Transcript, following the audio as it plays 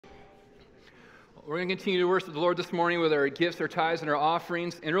We're going to continue to worship the Lord this morning with our gifts, our tithes, and our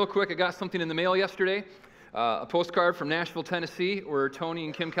offerings. And real quick, I got something in the mail yesterday, a postcard from Nashville, Tennessee, where Tony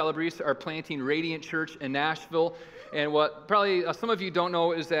and Kim Calabrese are planting Radiant Church in Nashville. And what probably some of you don't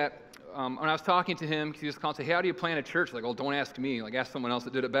know is that when I was talking to him, he just called and said, hey, how do you plant a church? Like, well, don't ask me. Like, ask someone else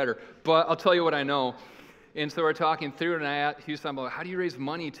that did it better. But I'll tell you what I know. And so we're talking through it, and he was talking about, how do you raise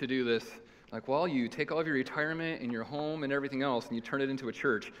money to do this? Like, well, you take all of your retirement and your home and everything else, and you turn it into a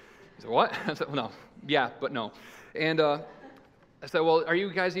church. He said, what? I said, well, no. Yeah, but no. And I said, well, are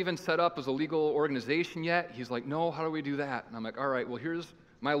you guys even set up as a legal organization yet? He's like, no, how do we do that? And I'm like, all right, well, here's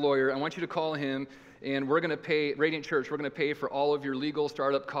my lawyer. I want you to call him, and we're going to pay, Radiant Church, we're going to pay for all of your legal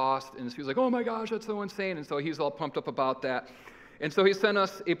startup costs. And he was like, oh my gosh, that's so insane. And so he's all pumped up about that. And so he sent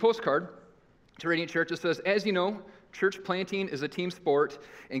us a postcard to Radiant Church. It says, as you know, church planting is a team sport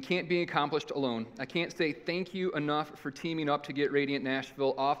and can't be accomplished alone. I can't say thank you enough for teaming up to get Radiant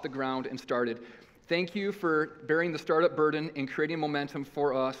Nashville off the ground and started. Thank you for bearing the startup burden and creating momentum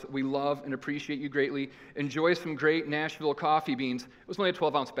for us. We love and appreciate you greatly. Enjoy some great Nashville coffee beans. It was only a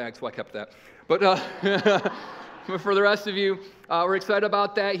 12-ounce bag, so I kept that. But for the rest of you, we're excited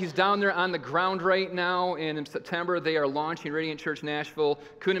about that. He's down there on the ground right now, and in September, they are launching Radiant Church Nashville.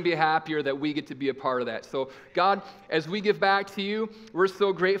 Couldn't be happier that we get to be a part of that. So, God, as we give back to you, we're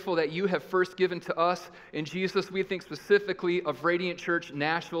so grateful that you have first given to us. In Jesus, we think specifically of Radiant Church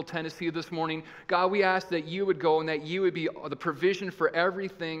Nashville, Tennessee this morning. God, we ask that you would go and that you would be the provision for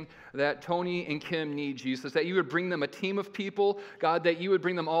everything that Tony and Kim need, Jesus, that you would bring them a team of people, God, that you would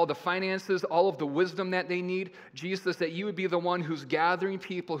bring them all the finances, all of the wisdom that they need, Jesus, that you would be the one who's gathering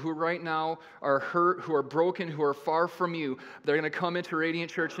people who right now are hurt, who are broken, who are far from you. They're going to come into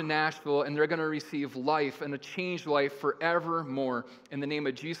Radiant Church in Nashville, and they're going to receive life and a changed life forevermore. In the name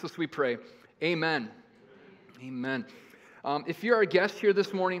of Jesus we pray. Amen. Amen. If you're a guest here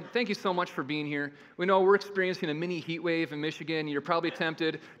this morning, thank you so much for being here. We know we're experiencing a mini heat wave in Michigan. You're probably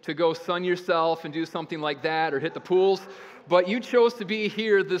tempted to go sun yourself and do something like that or hit the pools, but you chose to be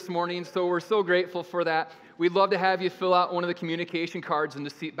here this morning, so we're so grateful for that. We'd love to have you fill out one of the communication cards in the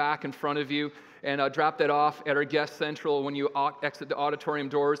seat back in front of you and drop that off at our guest central when you exit the auditorium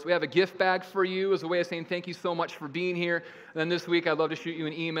doors. We have a gift bag for you as a way of saying thank you so much for being here. And then this week, I'd love to shoot you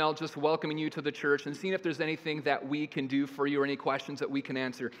an email just welcoming you to the church and seeing if there's anything that we can do for you or any questions that we can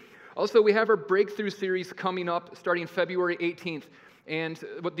answer. Also, we have our Breakthrough series coming up starting February 18th. And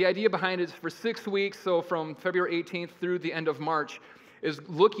what the idea behind it is for 6 weeks, so from February 18th through the end of March, is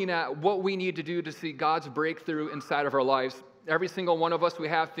looking at what we need to do to see God's breakthrough inside of our lives. Every single one of us, we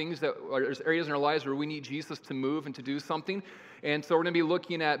have things there's areas in our lives where we need Jesus to move and to do something. And so we're going to be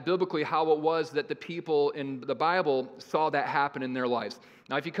looking at biblically how it was that the people in the Bible saw that happen in their lives.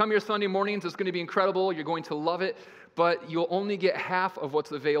 Now, if you come here Sunday mornings, it's going to be incredible. You're going to love it, but you'll only get half of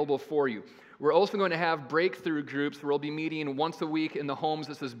what's available for you. We're also going to have breakthrough groups where we'll be meeting once a week in the homes.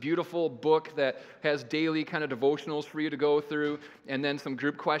 It's this beautiful book that has daily kind of devotionals for you to go through, and then some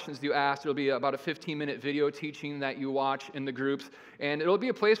group questions you ask. There'll be about a 15-minute video teaching that you watch in the groups, and it'll be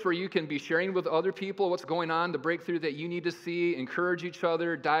a place where you can be sharing with other people what's going on, the breakthrough that you need to see, encourage each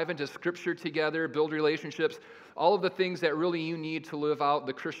other, dive into Scripture together, build relationships, all of the things that really you need to live out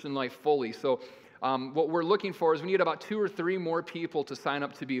the Christian life fully. So what we're looking for is we need about 2 or 3 more people to sign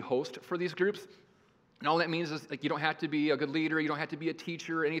up to be host for these groups. And all that means is like you don't have to be a good leader, you don't have to be a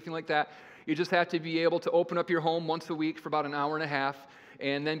teacher or anything like that. You just have to be able to open up your home once a week for about an hour and a half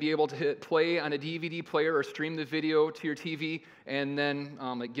and then be able to hit play on a DVD player or stream the video to your TV and then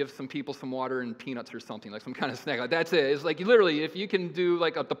give some people some water and peanuts or something, like some kind of snack. Like, that's it. It's like literally, if you can do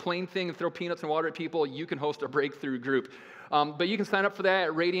like the plain thing and throw peanuts and water at people, you can host a breakthrough group. But you can sign up for that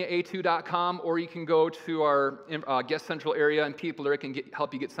at radianta2.com, or you can go to our guest central area, and people there can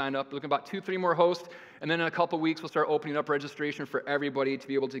help you get signed up. We're looking about 2-3 more hosts, and then in a couple weeks, we'll start opening up registration for everybody to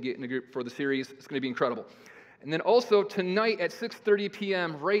be able to get in a group for the series. It's going to be incredible. And then also tonight at 6:30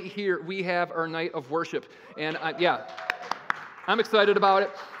 p.m. right here, we have our night of worship. And I'm excited about it.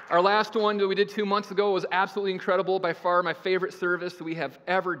 Our last one that we did 2 months ago was absolutely incredible. By far my favorite service we have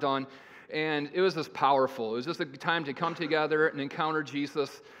ever done. And it was just powerful. It was just a time to come together and encounter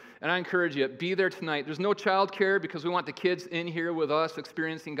Jesus. And I encourage you, be there tonight. There's no childcare because we want the kids in here with us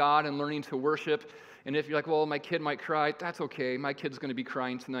experiencing God and learning to worship. And if you're like, well, my kid might cry, that's okay. My kid's going to be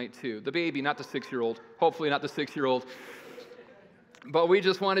crying tonight too. The baby, not the 6-year-old. Hopefully not the 6-year-old. But we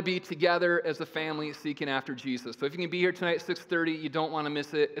just want to be together as a family seeking after Jesus. So if you can be here tonight at 6:30, you don't want to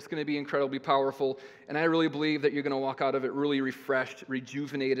miss it. It's going to be incredibly powerful. And I really believe that you're going to walk out of it really refreshed,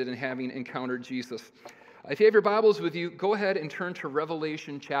 rejuvenated, and having encountered Jesus. If you have your Bibles with you, go ahead and turn to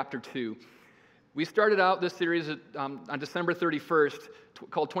Revelation chapter 2. We started out this series on December 31st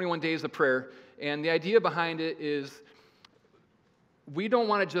called 21 Days of Prayer. And the idea behind it is we don't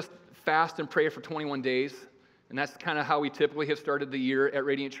want to just fast and pray for 21 days. And that's kind of how we typically have started the year at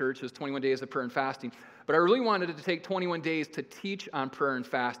Radiant Church, is 21 days of prayer and fasting. But I really wanted to take 21 days to teach on prayer and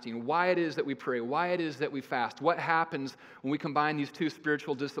fasting, why it is that we pray, why it is that we fast, what happens when we combine these two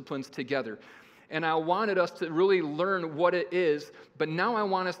spiritual disciplines together. And I wanted us to really learn what it is, but now I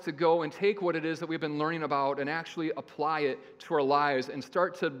want us to go and take what it is that we've been learning about and actually apply it to our lives and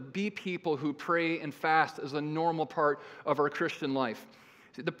start to be people who pray and fast as a normal part of our Christian life.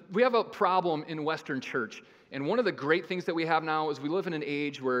 We have a problem in Western church. And one of the great things that we have now is we live in an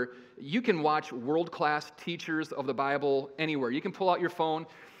age where you can watch world-class teachers of the Bible anywhere. You can pull out your phone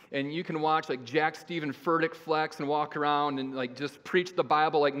and you can watch like Jack Stephen Furtick flex and walk around and like just preach the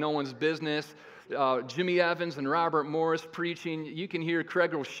Bible like no one's business. Jimmy Evans and Robert Morris preaching. You can hear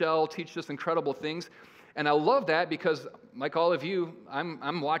Craig Rochelle teach just incredible things. And I love that because, like all of you,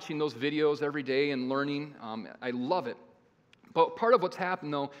 I'm watching those videos every day and learning. I love it. But part of what's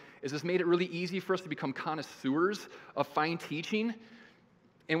happened, though, is it's made it really easy for us to become connoisseurs of fine teaching.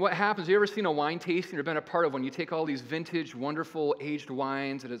 And what happens, you ever seen a wine tasting or been a part of one? You take all these vintage, wonderful, aged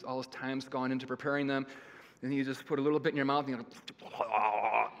wines that has all this time's gone into preparing them, and you just put a little bit in your mouth,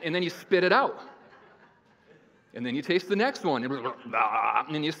 and then you spit it out. And then you taste the next one,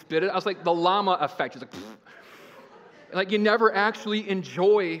 and then you spit it. I was like the llama effect. It's like you never actually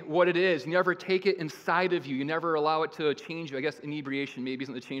enjoy what it is. You never take it inside of you. You never allow it to change you. I guess inebriation maybe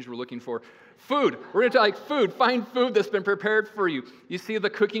isn't the change we're looking for. Food. We're going to like food. Find food that's been prepared for you. You see the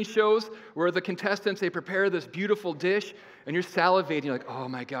cooking shows where the contestants, they prepare this beautiful dish, and you're salivating. You're like, oh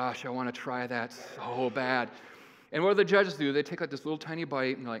my gosh, I want to try that so bad. And what do the judges do? They take like this little tiny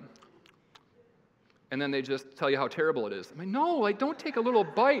bite, and like, and then they just tell you how terrible it is. I mean, no, like, don't take a little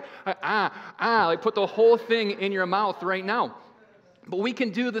bite. Like, put the whole thing in your mouth right now. But we can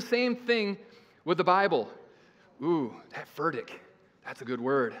do the same thing with the Bible. Ooh, that verdict, that's a good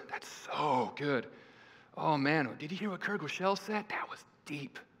word. That's so good. Oh, man, did you hear what Craig Rochelle said? That was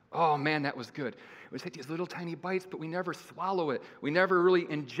deep. Oh, man, that was good. We take these little tiny bites, but we never swallow it. We never really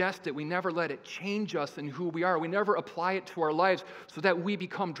ingest it. We never let it change us and who we are. We never apply it to our lives so that we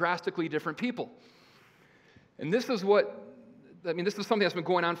become drastically different people. And this is something that's been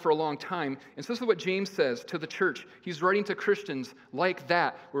going on for a long time. And so this is what James says to the church. He's writing to Christians like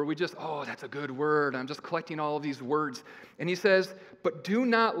that, where we just, oh, that's a good word. I'm just collecting all of these words. And he says, but do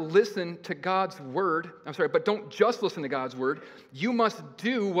not listen to God's word. But don't just listen to God's word. You must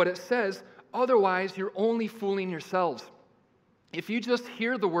do what it says. Otherwise, you're only fooling yourselves. If you just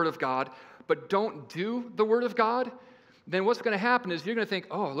hear the word of God, but don't do the word of God, then what's going to happen is you're going to think,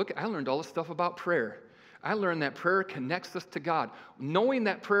 oh, look, I learned all this stuff about prayer. I learned that prayer connects us to God. Knowing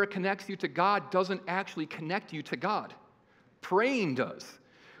that prayer connects you to God doesn't actually connect you to God. Praying does.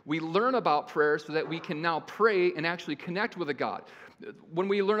 We learn about prayer so that we can now pray and actually connect with a God. When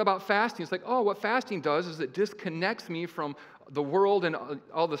we learn about fasting, it's like, oh, what fasting does is it disconnects me from the world and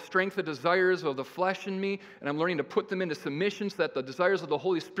all the strength and desires of the flesh in me, and I'm learning to put them into submission so that the desires of the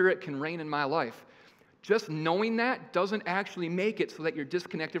Holy Spirit can reign in my life. Just knowing that doesn't actually make it so that you're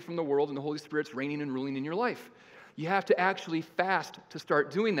disconnected from the world and the Holy Spirit's reigning and ruling in your life. You have to actually fast to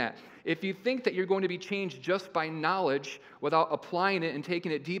start doing that. If you think that you're going to be changed just by knowledge without applying it and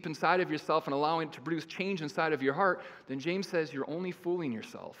taking it deep inside of yourself and allowing it to produce change inside of your heart, then James says you're only fooling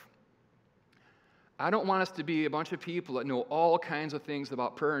yourself. I don't want us to be a bunch of people that know all kinds of things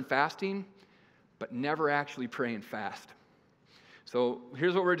about prayer and fasting, but never actually pray and fast. So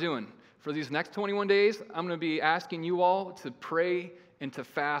here's what we're doing. For these next 21 days, I'm going to be asking you all to pray and to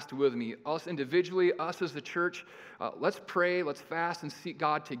fast with me. Us individually, us as the church, let's pray, let's fast, and seek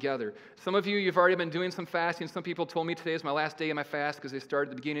God together. Some of you, you've already been doing some fasting. Some people told me today is my last day of my fast because they started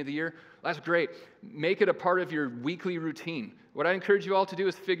at the beginning of the year. That's great. Make it a part of your weekly routine. What I encourage you all to do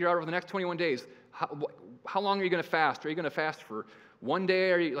is figure out over the next 21 days, how long are you going to fast? Are you going to fast for one day,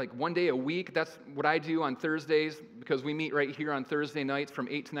 or like one day a week? That's what I do on Thursdays, because we meet right here on Thursday nights from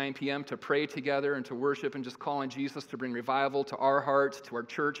 8 to 9 p.m. to pray together and to worship and just call on Jesus to bring revival to our hearts, to our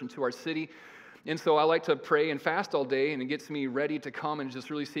church, and to our city. And so I like to pray and fast all day, and it gets me ready to come and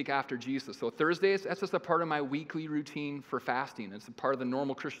just really seek after Jesus. So Thursdays, that's just a part of my weekly routine for fasting. It's a part of the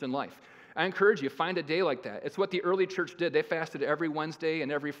normal Christian life. I encourage you, find a day like that. It's what the early church did. They fasted every Wednesday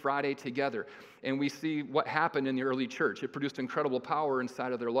and every Friday together. And we see what happened in the early church. It produced incredible power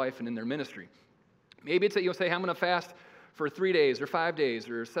inside of their life and in their ministry. Maybe it's that you'll say, I'm going to fast for 3 days or 5 days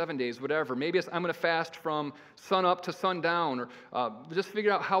or 7 days, whatever. Maybe it's I'm going to fast from sun up to sundown, or just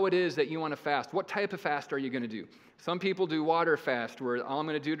figure out how it is that you want to fast. What type of fast are you going to do? Some people do water fast, where all I'm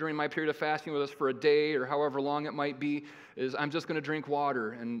going to do during my period of fasting with us for a day or however long it might be is I'm just going to drink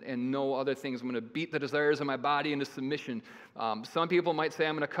water and no other things. I'm going to beat the desires of my body into submission. Some people might say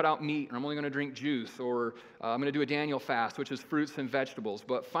I'm going to cut out meat, or I'm only going to drink juice, or I'm going to do a Daniel fast, which is fruits and vegetables.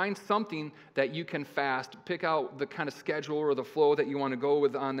 But find something that you can fast. Pick out the kind of schedule or the flow that you want to go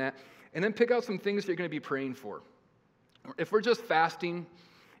with on that, and then pick out some things you're going to be praying for. If we're just fasting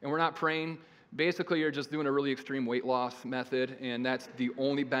and we're not praying, basically you're just doing a really extreme weight loss method, and that's the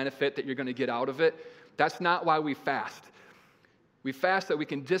only benefit that you're going to get out of it. That's not why we fast. We fast that we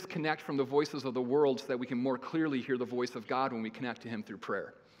can disconnect from the voices of the world so that we can more clearly hear the voice of God when we connect to him through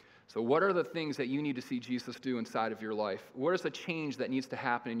prayer. So what are the things that you need to see Jesus do inside of your life? What is the change that needs to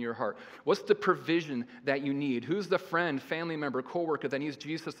happen in your heart? What's the provision that you need? Who's the friend, family member, coworker that needs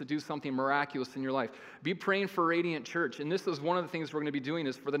Jesus to do something miraculous in your life? Be praying for Radiant Church. And this is one of the things we're going to be doing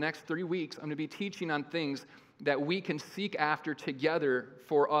is for the next 3 weeks, I'm going to be teaching on things that we can seek after together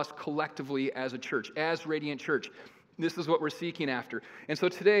for us collectively as a church, as Radiant Church. This is what we're seeking after. And so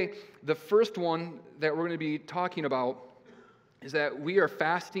today, the first one that we're going to be talking about is that we are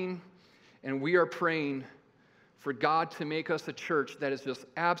fasting and we are praying for God to make us a church that is just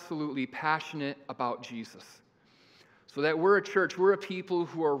absolutely passionate about Jesus. So that we're a church, we're a people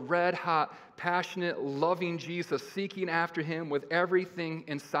who are red hot, passionate, loving Jesus, seeking after him with everything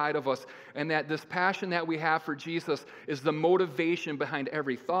inside of us. And that this passion that we have for Jesus is the motivation behind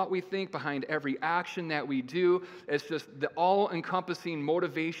every thought we think, behind every action that we do. It's just the all-encompassing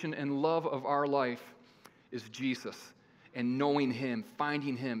motivation and love of our life is Jesus. And knowing him,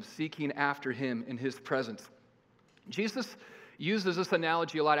 finding him, seeking after him in his presence. Jesus uses this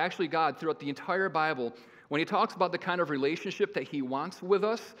analogy a lot, actually God, throughout the entire Bible, when he talks about the kind of relationship that he wants with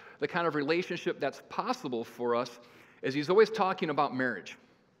us, the kind of relationship that's possible for us, is he's always talking about marriage.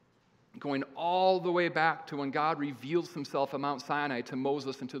 Going all the way back to when God reveals himself at Mount Sinai to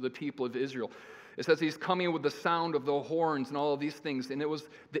Moses and to the people of Israel. It says he's coming with the sound of the horns and all of these things. And it was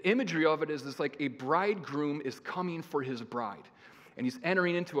the imagery of it is like a bridegroom is coming for his bride. And he's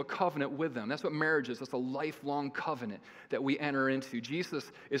entering into a covenant with them. That's what marriage is. It's a lifelong covenant that we enter into.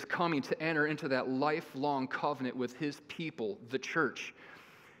 Jesus is coming to enter into that lifelong covenant with his people, the church.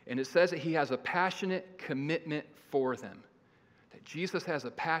 And it says that he has a passionate commitment for them. That Jesus has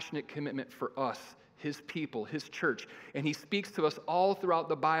a passionate commitment for us, his people, his church. And he speaks to us all throughout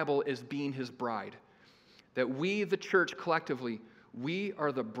the Bible as being his bride. That we, the church, collectively, we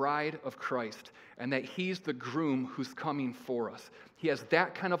are the bride of Christ, and that he's the groom who's coming for us. He has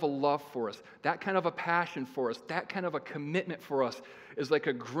that kind of a love for us, that kind of a passion for us, that kind of a commitment for us is like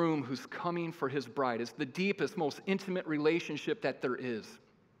a groom who's coming for his bride. It's the deepest, most intimate relationship that there is.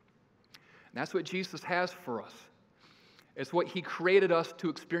 And that's what Jesus has for us. It's what he created us to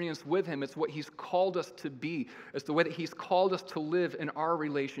experience with him. It's what he's called us to be. It's the way that he's called us to live in our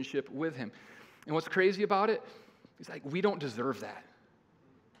relationship with him. And what's crazy about it is like we don't deserve that.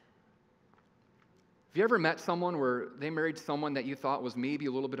 Have you ever met someone where they married someone that you thought was maybe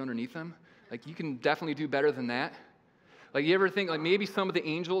a little bit underneath them? Like you can definitely do better than that. Like you ever think like maybe some of the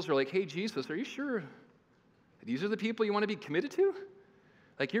angels are like, hey, Jesus, are you sure these are the people you want to be committed to?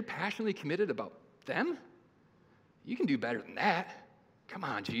 Like you're passionately committed about them? You can do better than that. Come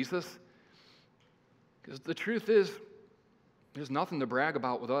on, Jesus. Because the truth is, there's nothing to brag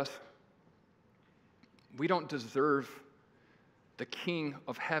about with us. We don't deserve the King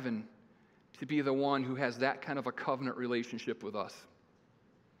of heaven to be the one who has that kind of a covenant relationship with us.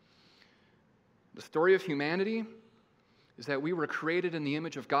 The story of humanity is that we were created in the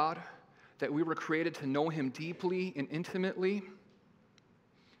image of God, that we were created to know him deeply and intimately,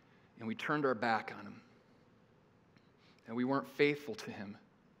 and we turned our back on him. And we weren't faithful to him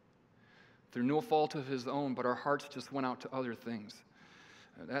through no fault of his own, but our hearts just went out to other things.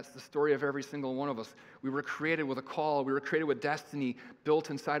 That's the story of every single one of us. We were created with a call. We were created with destiny built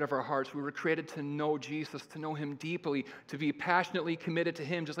inside of our hearts. We were created to know Jesus, to know him deeply, to be passionately committed to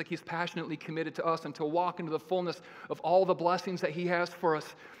him, just like he's passionately committed to us, and to walk into the fullness of all the blessings that he has for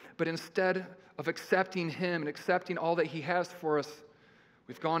us. But instead of accepting him and accepting all that he has for us,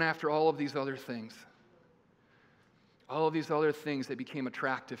 we've gone after all of these other things. All of these other things that became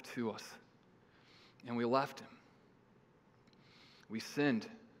attractive to us. And we left him. We sinned.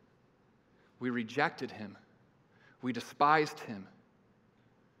 We rejected him. We despised him.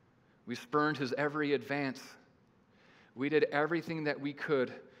 We spurned his every advance. We did everything that we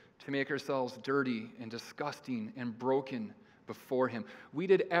could to make ourselves dirty and disgusting and broken before him. We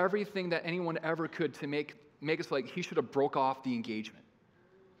did everything that anyone ever could to make us like he should have broke off the engagement.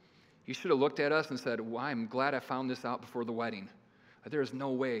 He should have looked at us and said, well, I'm glad I found this out before the wedding. There is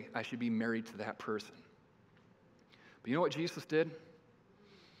no way I should be married to that person. But you know what Jesus did?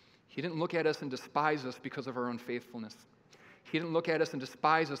 He didn't look at us and despise us because of our unfaithfulness. He didn't look at us and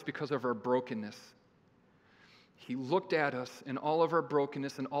despise us because of our brokenness. He looked at us in all of our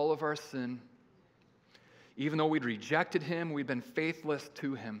brokenness and all of our sin. Even though we'd rejected him, we'd been faithless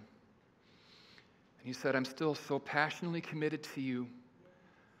to him. And he said, I'm still so passionately committed to you.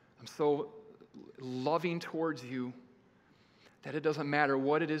 I'm so loving towards you that it doesn't matter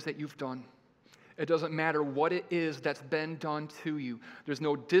what it is that you've done. It doesn't matter what it is that's been done to you. There's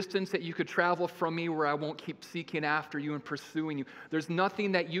no distance that you could travel from me where I won't keep seeking after you and pursuing you. There's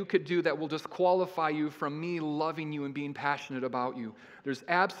nothing that you could do that will disqualify you from me loving you and being passionate about you. There's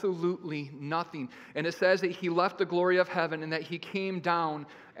absolutely nothing. And it says that he left the glory of heaven and that he came down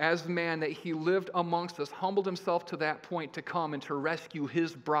as man, that he lived amongst us, humbled himself to that point to come and to rescue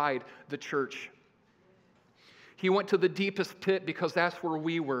his bride, the church. He went to the deepest pit because that's where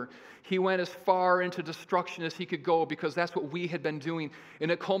we were. He went as far into destruction as he could go because that's what we had been doing.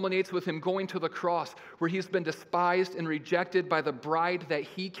 And it culminates with him going to the cross where he's been despised and rejected by the bride that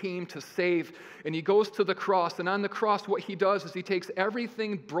he came to save. And he goes to the cross, and on the cross what he does is he takes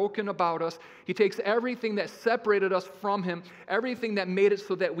everything broken about us. He takes everything that separated us from him, everything that made it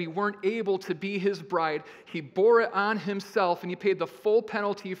so that we weren't able to be his bride. He bore it on himself, and he paid the full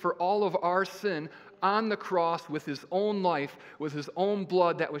penalty for all of our sin on the cross with his own life, with his own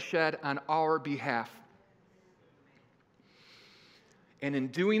blood that was shed on our behalf. And in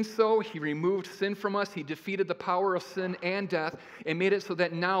doing so, he removed sin from us. He defeated the power of sin and death and made it so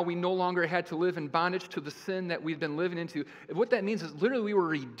that now we no longer had to live in bondage to the sin that we've been living into. What that means is literally we were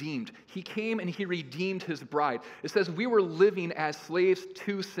redeemed. He came and he redeemed his bride. It says we were living as slaves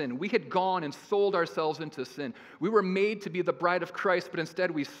to sin. We had gone and sold ourselves into sin. We were made to be the bride of Christ, but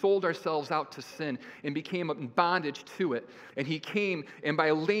instead we sold ourselves out to sin and became in bondage to it. And he came, and by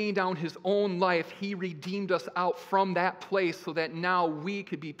laying down his own life, he redeemed us out from that place so that now we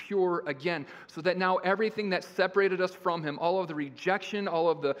could be pure again, so that now everything that separated us from him, all of the rejection, all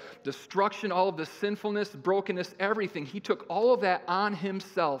of the destruction, all of the sinfulness, brokenness, everything, he took all of that on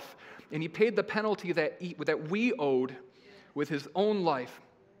himself, and he paid the penalty that we owed with his own life.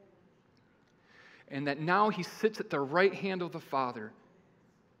 And that now he sits at the right hand of the Father.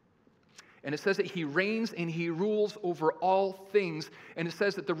 And it says that he reigns and he rules over all things. And it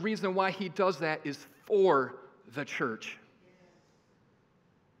says that the reason why he does that is for the church.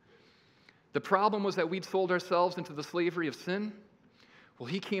 The problem was that we'd sold ourselves into the slavery of sin. Well,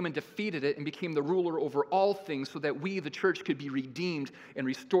 he came and defeated it and became the ruler over all things so that we, the church, could be redeemed and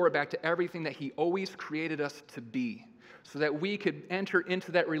restored back to everything that he always created us to be, so that we could enter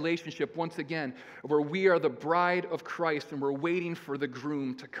into that relationship once again where we are the bride of Christ and we're waiting for the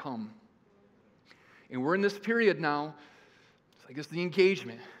groom to come. And we're in this period now, it's like it's the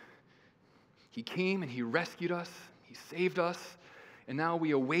engagement. He came and he rescued us, he saved us, and now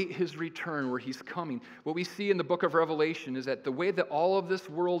we await his return where he's coming. What we see in the book of Revelation is that the way that all of this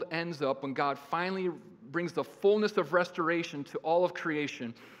world ends up when God finally brings the fullness of restoration to all of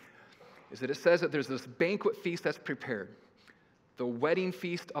creation is that it says that there's this banquet feast that's prepared, the wedding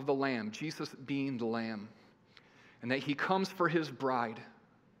feast of the Lamb, Jesus being the Lamb, and that he comes for his bride,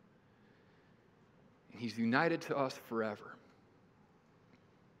 and he's united to us forever.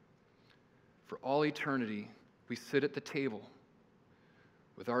 For all eternity, we sit at the table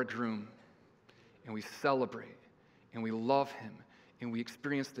with our groom, and we celebrate, and we love him, and we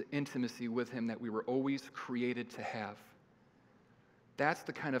experience the intimacy with him that we were always created to have. That's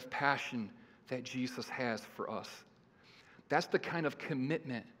the kind of passion that Jesus has for us. That's the kind of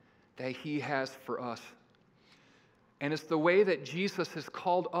commitment that he has for us. And it's the way that Jesus has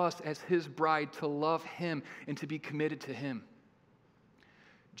called us as his bride to love him and to be committed to him.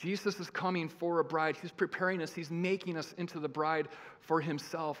 Jesus is coming for a bride. He's preparing us. He's making us into the bride for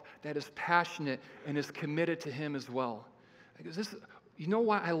himself that is passionate and is committed to him as well. You know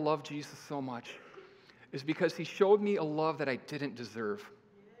why I love Jesus so much? Is because he showed me a love that I didn't deserve.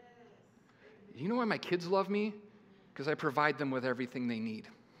 You know why my kids love me? Because I provide them with everything they need.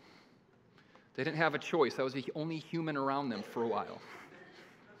 They didn't have a choice. I was the only human around them for a while.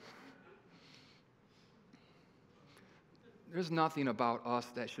 There's nothing about us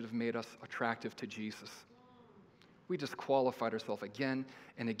that should have made us attractive to Jesus. We just qualified ourselves again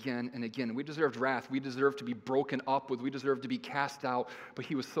and again and again. We deserved wrath. We deserved to be broken up with. We deserved to be cast out. But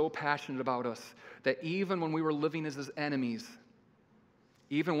he was so passionate about us that even when we were living as his enemies,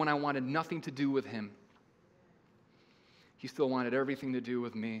 even when I wanted nothing to do with him, he still wanted everything to do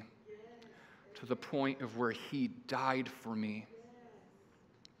with me, to the point of where he died for me.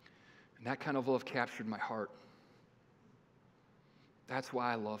 And that kind of love captured my heart. That's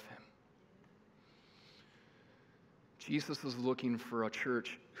why I love him. Jesus is looking for a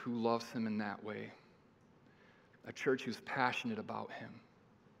church who loves him in that way, a church who's passionate about him.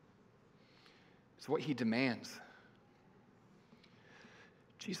 It's what he demands.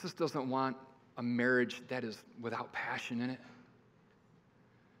 Jesus doesn't want a marriage that is without passion in it.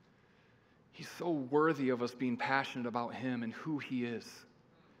 He's so worthy of us being passionate about him and who he is.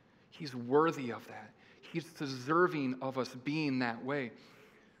 He's worthy of that. He's deserving of us being that way.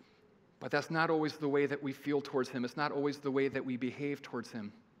 But that's not always the way that we feel towards him. It's not always the way that we behave towards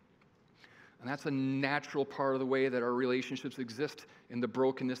him. And that's a natural part of the way that our relationships exist in the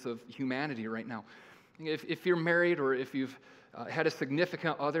brokenness of humanity right now. If you're married or if you've had a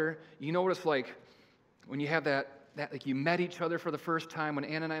significant other, you know what it's like when you have that like you met each other for the first time. When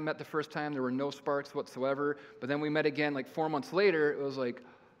Ann and I met the first time, there were no sparks whatsoever. But then we met again like 4 months later. It was like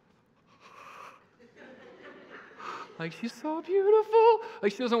she's so beautiful.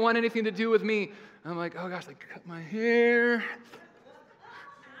 Like she doesn't want anything to do with me. I'm like, oh gosh, like cut my hair.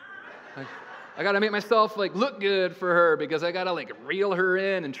 Like, I got to make myself like look good for her because I got to like reel her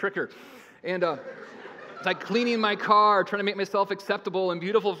in and trick her. And it's like cleaning my car, trying to make myself acceptable and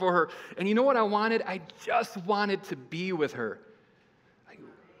beautiful for her. And you know what I wanted? I just wanted to be with her.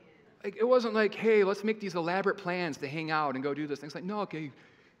 Like it wasn't like, hey, let's make these elaborate plans to hang out and go do this. It's like, no, okay,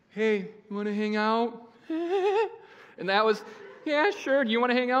 hey, you want to hang out? And that was, yeah, sure. Do you want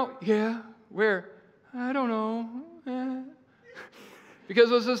to hang out? Yeah. Where? I don't know.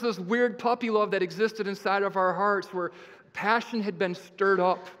 Because it was just this weird puppy love that existed inside of our hearts where passion had been stirred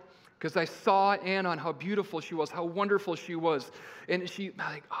up because I saw Anna on how beautiful she was, how wonderful she was. And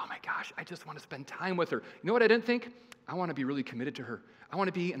like, oh my gosh, I just want to spend time with her. You know what I didn't think? I want to be really committed to her. I want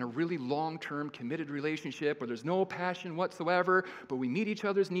to be in a really long-term committed relationship where there's no passion whatsoever, but we meet each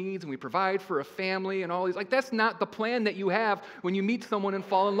other's needs and we provide for a family and all these. Like, that's not the plan that you have when you meet someone and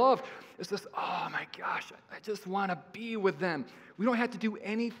fall in love. It's just, oh my gosh, I just want to be with them. We don't have to do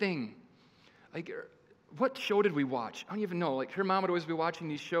anything. Like, what show did we watch? I don't even know. Like, her mom would always be watching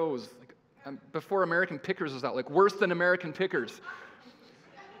these shows like, before American Pickers was out, like Worse Than American Pickers.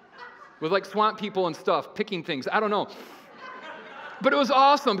 With like swamp people and stuff, picking things. I don't know. But it was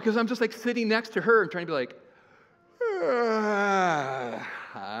awesome because I'm just like sitting next to her and trying to be like,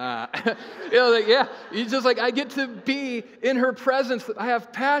 like, yeah, you just like, I get to be in her presence. I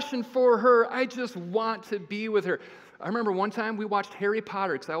have passion for her. I just want to be with her. I remember one time we watched Harry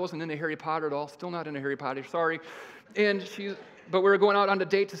Potter because I wasn't into Harry Potter at all. Still not into Harry Potter, sorry. But we were going out on a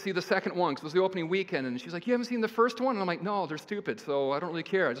date to see the second one because it was the opening weekend. And she's like, you haven't seen the first one? And I'm like, no, they're stupid, so I don't really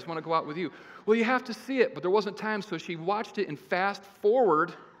care. I just want to go out with you. Well, you have to see it. But there wasn't time, so she watched it in fast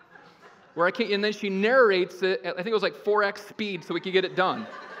forward where I can't, and then she narrates it at, I think it was like 4x speed so we could get it done.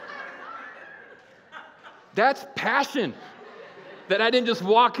 That's passion. That I didn't just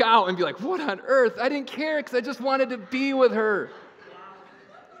walk out and be like, what on earth? I didn't care because I just wanted to be with her.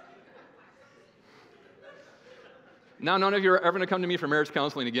 Now, none of you are ever going to come to me for marriage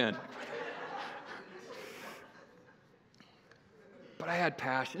counseling again. But I had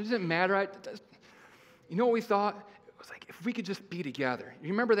passion. It didn't matter. You know what we thought? It was like, if we could just be together. You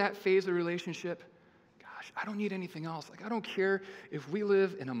remember that phase of the relationship? Gosh, I don't need anything else. Like, I don't care if we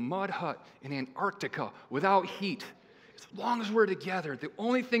live in a mud hut in Antarctica without heat. As long as we're together, the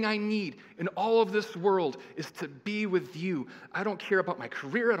only thing I need in all of this world is to be with you. I don't care about my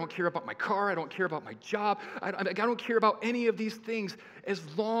career. I don't care about my car. I don't care about my job. I don't care about any of these things. As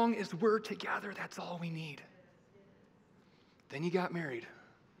long as we're together, that's all we need. Then you got married.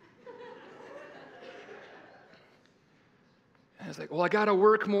 And it's like, well, I got to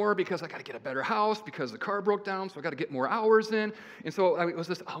work more because I got to get a better house because the car broke down, so I got to get more hours in. And so it was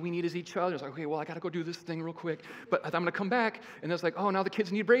just, all we need is each other. It's like, okay, well, I got to go do this thing real quick. But I'm going to come back, and it's like, oh, now the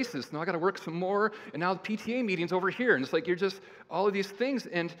kids need braces. Now I got to work some more, and now the PTA meeting's over here. And it's like you're just, all of these things,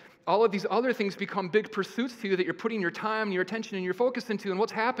 and all of these other things become big pursuits to you that you're putting your time and your attention and your focus into, and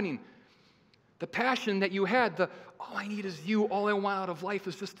what's happening? The passion that you had, all I need is you, all I want out of life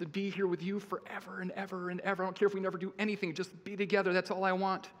is just to be here with you forever and ever and ever. I don't care if we never do anything, just be together, that's all I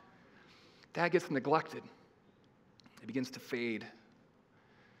want. That gets neglected. It begins to fade.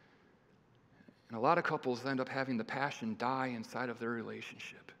 And a lot of couples end up having the passion die inside of their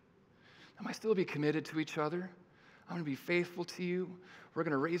relationship. Am I still be committed to each other? I'm going to be faithful to you. We're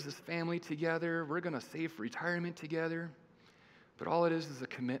going to raise this family together. We're going to save for retirement together. But all it is a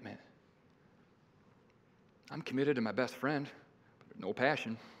commitment. I'm committed to my best friend, but no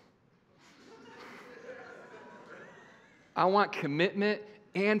passion. I want commitment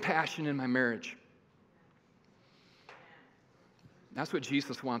and passion in my marriage. That's what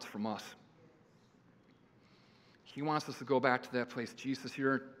Jesus wants from us. He wants us to go back to that place. Jesus,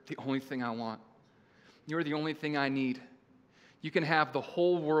 you're the only thing I want. You're the only thing I need. You can have the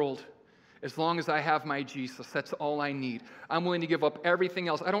whole world. As long as I have my Jesus, that's all I need. I'm willing to give up everything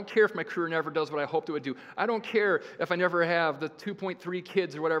else. I don't care if my career never does what I hoped it would do. I don't care if I never have the 2.3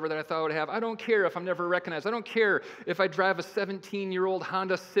 kids or whatever that I thought I would have. I don't care if I'm never recognized. I don't care if I drive a 17-year-old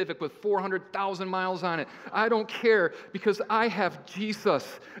Honda Civic with 400,000 miles on it. I don't care because I have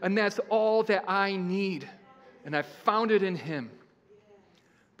Jesus, and that's all that I need. And I found it in him.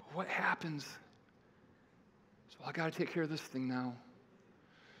 But what happens? So I got to take care of this thing now.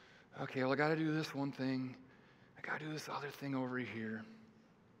 Okay, well, I got to do this one thing. I got to do this other thing over here.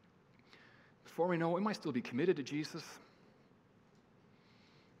 Before we know it, we might still be committed to Jesus,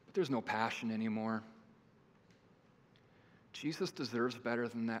 but there's no passion anymore. Jesus deserves better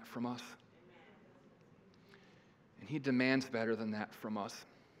than that from us. And he demands better than that from us.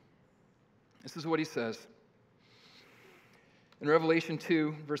 This is what he says. In Revelation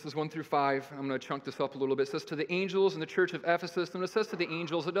 2, verses 1 through 5, I'm going to chunk this up a little bit. It says, to the angels in the church of Ephesus. And when it says to the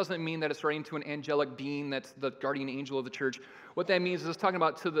angels, it doesn't mean that it's writing to an angelic being that's the guardian angel of the church. What that means is it's talking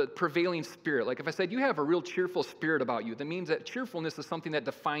about to the prevailing spirit. Like if I said, you have a real cheerful spirit about you, that means that cheerfulness is something that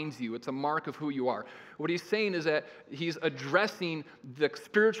defines you. It's a mark of who you are. What he's saying is that he's addressing the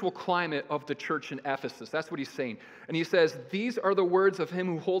spiritual climate of the church in Ephesus. That's what he's saying. And he says, these are the words of him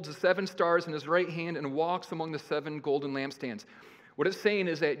who holds the 7 stars in his right hand and walks among the 7 golden lampstands. What it's saying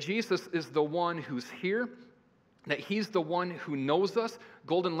is that Jesus is the one who's here, that he's the one who knows us.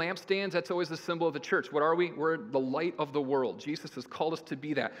 Golden lampstands, that's always a symbol of the church. What are we? We're the light of the world. Jesus has called us to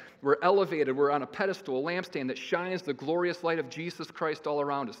be that. We're elevated. We're on a pedestal, a lampstand that shines the glorious light of Jesus Christ all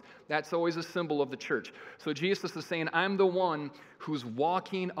around us. That's always a symbol of the church. So Jesus is saying, I'm the one who's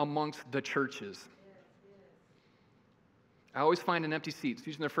walking amongst the churches. I always find an empty seat. It's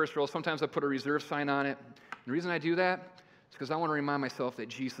usually in the first row. Sometimes I put a reserve sign on it. And the reason I do that is because I want to remind myself that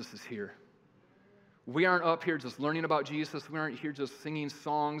Jesus is here. We aren't up here just learning about Jesus. We aren't here just singing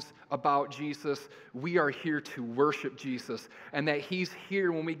songs about Jesus. We are here to worship Jesus, and that he's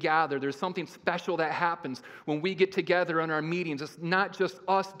here when we gather. There's something special that happens when we get together in our meetings. It's not just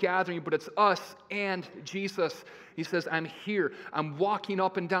us gathering, but it's us and Jesus. He says, I'm here. I'm walking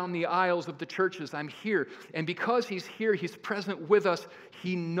up and down the aisles of the churches. I'm here. And because he's here, he's present with us.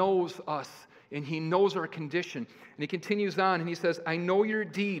 He knows us. And he knows our condition. And he continues on and he says, I know your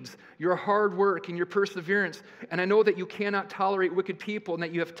deeds, your hard work, and your perseverance. And I know that you cannot tolerate wicked people and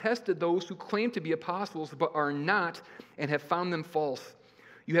that you have tested those who claim to be apostles but are not and have found them false.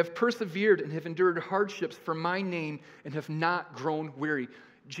 You have persevered and have endured hardships for my name and have not grown weary.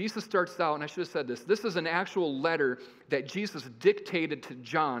 Jesus starts out, and I should have said this is an actual letter that Jesus dictated to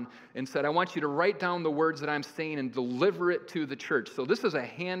John and said, I want you to write down the words that I'm saying and deliver it to the church. So this is a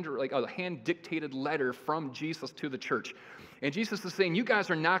hand-dictated letter from Jesus to the church. And Jesus is saying, you guys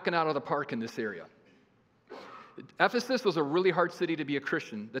are knocking out of the park in this area. Ephesus was a really hard city to be a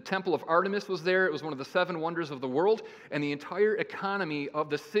Christian. The temple of Artemis was there. It was one of the 7 wonders of the world, and the entire economy of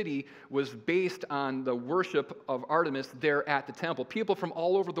the city was based on the worship of Artemis there at the temple. People from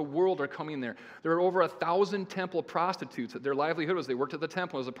all over the world are coming there. There are over 1,000 temple prostitutes. Their livelihood was they worked at the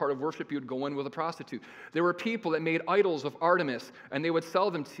temple. As a part of worship, you would go in with a prostitute. There were people that made idols of Artemis, and they would sell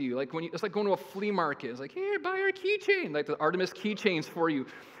them to you. It's like going to a flea market. It's like, here, buy our keychain, like the Artemis keychains for you.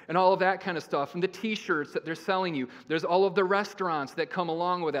 And all of that kind of stuff, and the t-shirts that they're selling you. There's all of the restaurants that come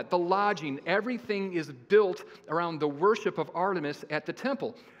along with that, the lodging. Everything is built around the worship of Artemis at the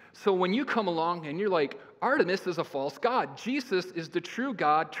temple. So when you come along and you're like, Artemis is a false god. Jesus is the true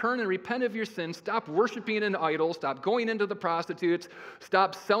God. Turn and repent of your sins. Stop worshiping an idol. Stop going into the prostitutes.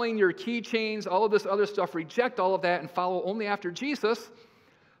 Stop selling your keychains, all of this other stuff. Reject all of that and follow only after Jesus.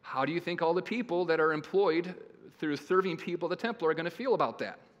 How do you think all the people that are employed through serving people at the temple are going to feel about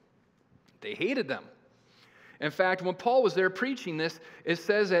that? They hated them. In fact, when Paul was there preaching this, it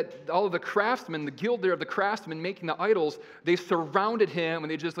says that all of the craftsmen, the guild there of the craftsmen making the idols, they surrounded him and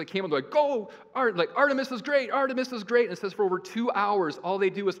they just came and like, go, Artemis is great, Artemis is great. And it says for over 2 hours, all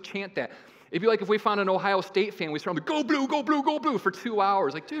they do is chant that. It'd be like if we found an Ohio State fan, we surround them, go blue, go blue, go blue for 2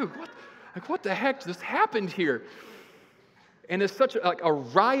 hours. Like, dude, what the heck just happened here? And it's such a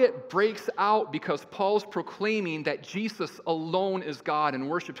riot breaks out because Paul's proclaiming that Jesus alone is God and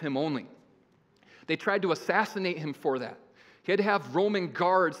worship him only. They tried to assassinate him for that. He had to have Roman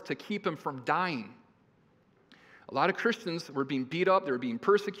guards to keep him from dying. A lot of Christians were being beat up. They were being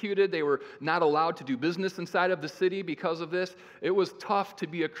persecuted. They were not allowed to do business inside of the city because of this. It was tough to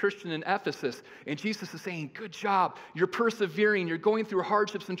be a Christian in Ephesus. And Jesus is saying, good job. You're persevering. You're going through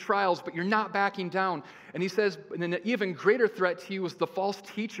hardships and trials, but you're not backing down. And he says, and an even greater threat to you is the false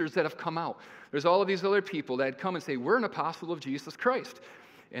teachers that have come out. There's all of these other people that come and say, we're an apostle of Jesus Christ.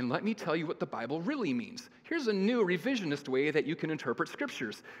 and let me tell you what the Bible really means. Here's a new revisionist way that you can interpret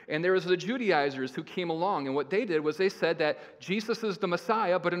scriptures. And there was the Judaizers who came along, and what they did was they said that Jesus is the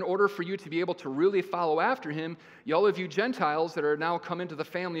Messiah, but in order for you to be able to really follow after him, all of you Gentiles that are now come into the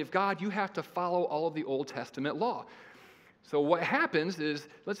family of God, you have to follow all of the Old Testament law. So what happens is,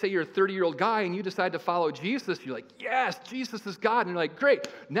 let's say you're a 30-year-old guy and you decide to follow Jesus. You're like, yes, Jesus is God. And you're like, great,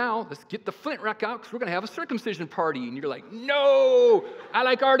 now let's get the flint wreck out because we're going to have a circumcision party. And you're like, no, I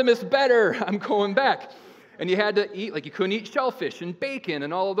like Artemis better. I'm going back. And you had to eat, like you couldn't eat shellfish and bacon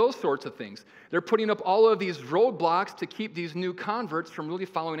and all of those sorts of things. They're putting up all of these roadblocks to keep these new converts from really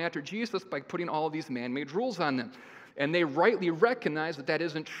following after Jesus by putting all of these man-made rules on them. And they rightly recognize that that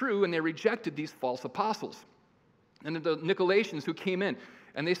isn't true, and they rejected these false apostles. And the Nicolaitans who came in,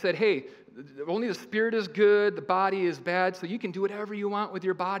 and they said, hey, only the spirit is good, the body is bad, so you can do whatever you want with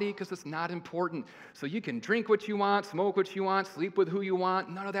your body because it's not important. So you can drink what you want, smoke what you want, sleep with who you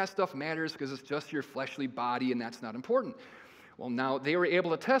want. None of that stuff matters because it's just your fleshly body, and that's not important. Well, now they were able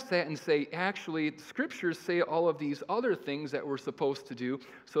to test that and say, actually, the scriptures say all of these other things that we're supposed to do,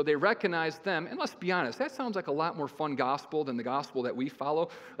 so they recognized them. And let's be honest, that sounds like a lot more fun gospel than the gospel that we follow.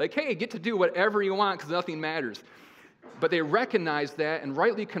 Like, hey, get to do whatever you want because nothing matters. But they recognized that and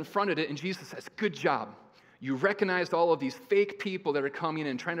rightly confronted it, and Jesus says, good job. You recognized all of these fake people that are coming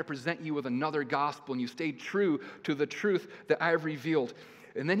and trying to present you with another gospel, and you stayed true to the truth that I've revealed.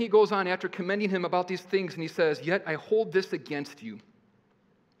 And then he goes on after commending him about these things, and he says, yet I hold this against you.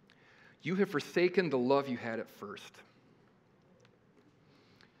 You have forsaken the love you had at first.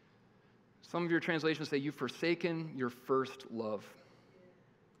 Some of your translations say you've forsaken your first love.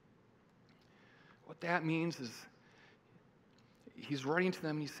 What that means is he's writing to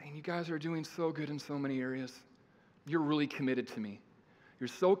them and he's saying, you guys are doing so good in so many areas. You're really committed to me. You're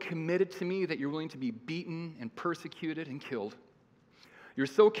so committed to me that you're willing to be beaten and persecuted and killed. You're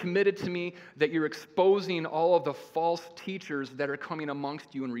so committed to me that you're exposing all of the false teachers that are coming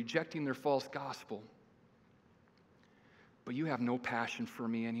amongst you and rejecting their false gospel. But you have no passion for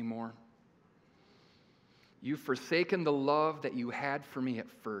me anymore. You've forsaken the love that you had for me at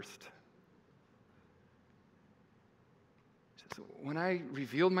first. So when I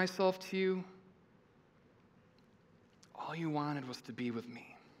revealed myself to you, all you wanted was to be with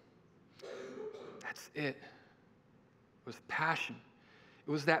me. That's it. It was passion.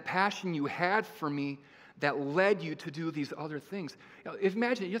 It was that passion you had for me that led you to do these other things.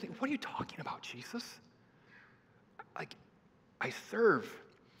 Imagine, you're thinking, what are you talking about, Jesus? Like, I serve.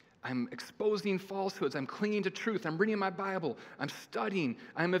 I'm exposing falsehoods. I'm clinging to truth. I'm reading my Bible. I'm studying.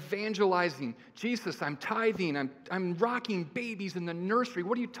 I'm evangelizing. Jesus, I'm tithing. I'm rocking babies in the nursery.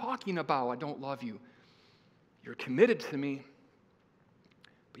 What are you talking about? I don't love you. You're committed to me,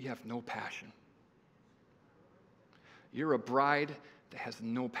 but you have no passion. You're a bride that has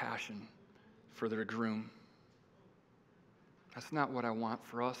no passion for their groom. That's not what I want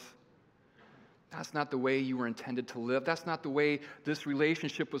for us. That's not the way you were intended to live. That's not the way this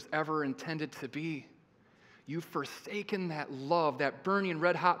relationship was ever intended to be. You've forsaken that love, that burning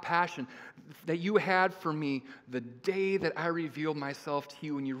red-hot passion that you had for me the day that I revealed myself to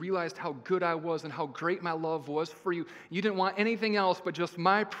you, and you realized how good I was and how great my love was for you. You didn't want anything else but just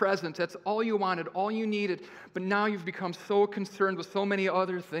my presence. That's all you wanted, all you needed. But now you've become so concerned with so many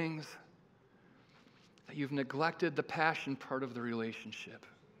other things that you've neglected the passion part of the relationship.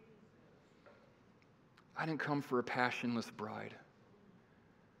 I didn't come for a passionless bride.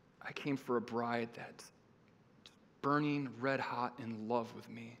 I came for a bride that's burning red hot in love with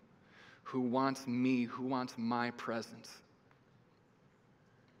me, who wants me, who wants my presence.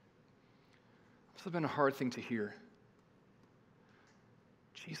 This has been a hard thing to hear.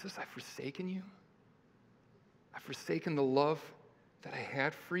 Jesus, I've forsaken you. I've forsaken the love that I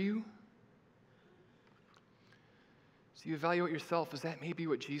had for you. So you evaluate yourself. Is that maybe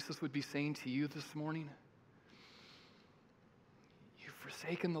what Jesus would be saying to you this morning? You've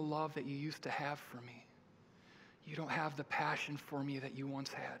forsaken the love that you used to have for me. You don't have the passion for me that you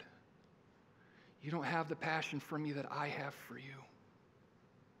once had. You don't have the passion for me that I have for you.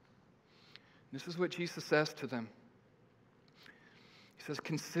 This is what Jesus says to them. He says,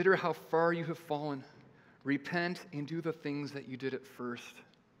 consider how far you have fallen. Repent and do the things that you did at first.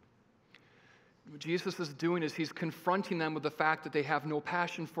 What Jesus is doing is he's confronting them with the fact that they have no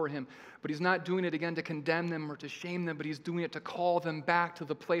passion for him. But he's not doing it again to condemn them or to shame them, but he's doing it to call them back to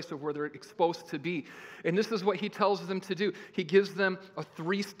the place of where they're supposed to be. And this is what he tells them to do. He gives them a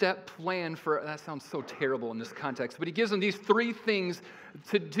 3-step plan for, that sounds so terrible in this context, but he gives them these 3 things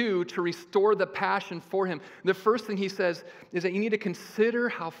to do to restore the passion for him. The first thing he says is that you need to consider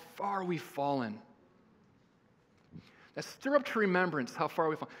how far we've fallen. That stir up to remembrance how far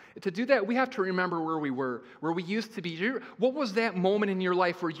we've fallen. To do that, we have to remember where we were, where we used to be. What was that moment in your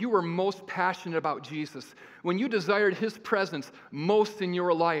life where you were most passionate about Jesus? When you desired his presence most in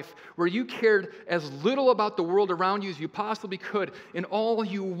your life, where you cared as little about the world around you as you possibly could, and all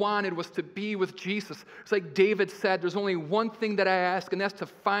you wanted was to be with Jesus. It's like David said, there's only one thing that I ask, and that's to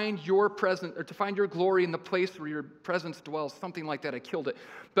find your presence, or to find your glory in the place where your presence dwells. Something like that. I killed it.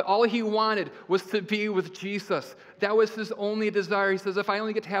 But all he wanted was to be with Jesus. That was his only desire. He says, if I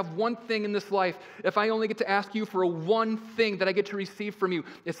only get to have one thing in this life, if I only get to ask you for one thing that I get to receive from you,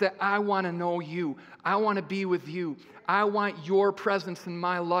 it's that I want to know you. I want to be with you. I want your presence in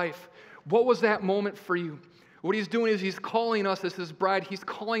my life. What was that moment for you? What he's doing is he's calling us as his bride. He's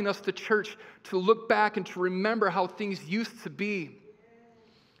calling us to church to look back and to remember how things used to be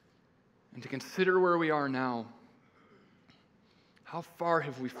and to consider where we are now. How far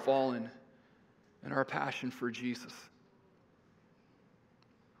have we fallen in our passion for Jesus?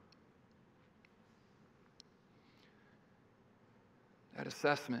 That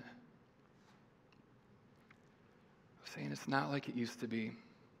assessment of saying it's not like it used to be.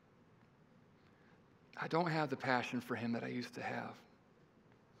 I don't have the passion for him that I used to have.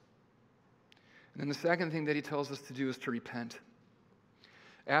 And then the second thing that he tells us to do is to repent.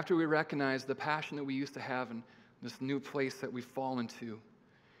 After we recognize the passion that we used to have in this new place that we've fallen to,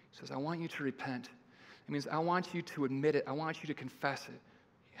 he says, I want you to repent. It means I want you to admit it. I want you to confess it.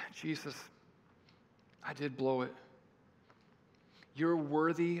 Yeah, Jesus, I did blow it. You're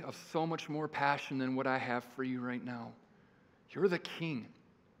worthy of so much more passion than what I have for you right now. You're the King.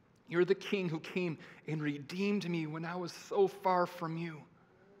 You're the King who came and redeemed me when I was so far from you.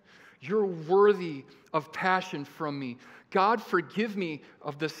 You're worthy of passion from me. God, forgive me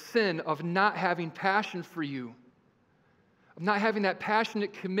of the sin of not having passion for you, of not having that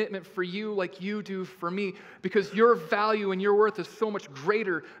passionate commitment for you like you do for me, because your value and your worth is so much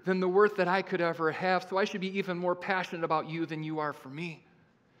greater than the worth that I could ever have. So I should be even more passionate about you than you are for me,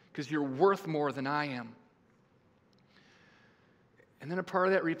 because you're worth more than I am. And then a part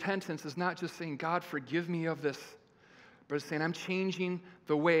of that repentance is not just saying, God, forgive me of this, but it's saying, I'm changing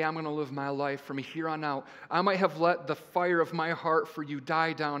the way I'm going to live my life from here on out. I might have let the fire of my heart for you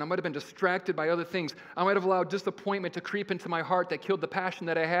die down. I might have been distracted by other things. I might have allowed disappointment to creep into my heart that killed the passion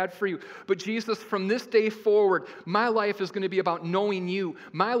that I had for you. But Jesus, from this day forward, my life is going to be about knowing you.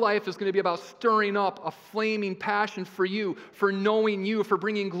 My life is going to be about stirring up a flaming passion for you, for knowing you, for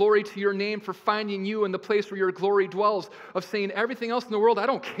bringing glory to your name, for finding you in the place where your glory dwells, of saying everything else in the world, I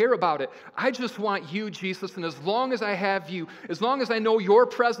don't care about it. I just want you, Jesus, and as long as I have you, as long as I know your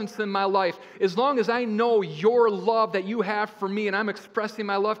presence in my life, as long as I know your love that you have for me and I'm expressing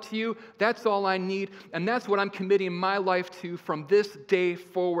my love to you, that's all I need, and that's what I'm committing my life to from this day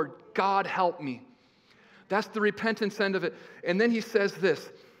forward. God, help me. That's the repentance end of it. And then he says this,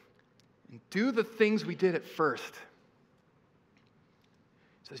 do the things we did at first.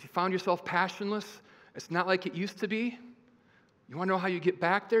 He says, you found yourself passionless. It's not like it used to be. You want to know how you get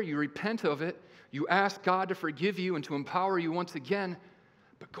back there? You repent of it. You ask God to forgive you and to empower you once again,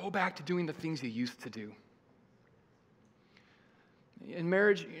 but go back to doing the things you used to do. In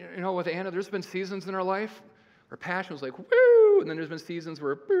marriage, with Anna, there's been seasons in our life where passion was like, woo, and then there's been seasons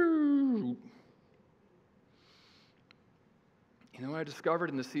where, boo. You know what I discovered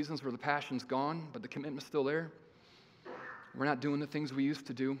in the seasons where the passion's gone, but the commitment's still there? We're not doing the things we used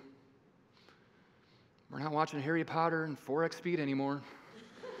to do. We're not watching Harry Potter and 4X speed anymore.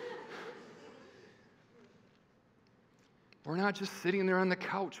 We're not just sitting there on the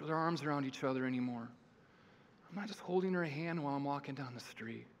couch with our arms around each other anymore. I'm not just holding her hand while I'm walking down the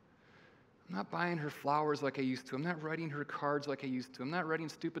street. I'm not buying her flowers like I used to. I'm not writing her cards like I used to. I'm not writing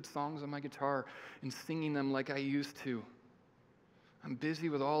stupid songs on my guitar and singing them like I used to. I'm busy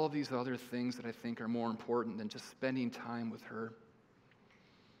with all of these other things that I think are more important than just spending time with her.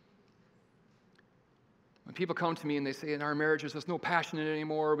 When people come to me and they say, in our marriage, there's just no passion in it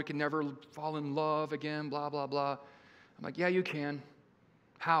anymore, we can never fall in love again, blah, blah, blah. I'm like, yeah, you can.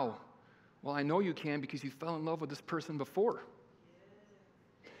 How? Well, I know you can because you fell in love with this person before.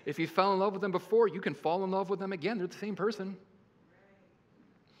 If you fell in love with them before, you can fall in love with them again. They're the same person.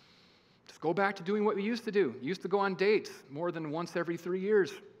 Just go back to doing what we used to do. You used to go on dates more than once every 3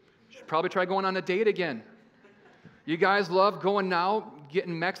 years. You should probably try going on a date again. You guys love going now,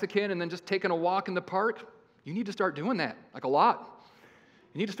 getting Mexican, and then just taking a walk in the park. You need to start doing that, like a lot.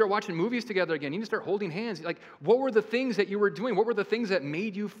 You need to start watching movies together again. You need to start holding hands. Like, what were the things that you were doing? What were the things that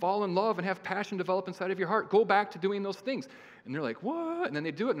made you fall in love and have passion develop inside of your heart? Go back to doing those things. And they're like, what? And then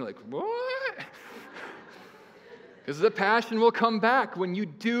they do it, and they're like, what? Because the passion will come back when you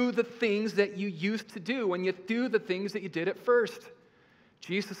do the things that you used to do, when you do the things that you did at first.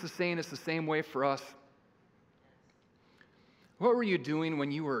 Jesus is saying it's the same way for us. What were you doing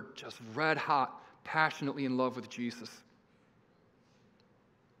when you were just red hot, passionately in love with Jesus?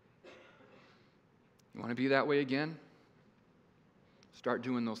 You want to be that way again? Start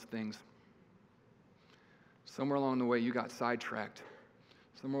doing those things. Somewhere along the way, you got sidetracked.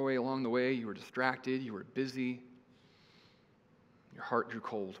 Somewhere along the way, you were distracted, you were busy, your heart grew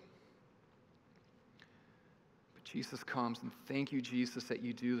cold. But Jesus comes, and thank you, Jesus, that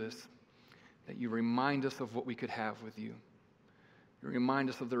you do this, that you remind us of what we could have with you. You remind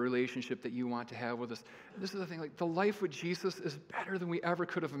us of the relationship that you want to have with us. And this is the thing, like the life with Jesus is better than we ever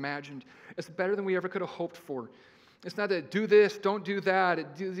could have imagined. It's better than we ever could have hoped for. It's not that do this, don't do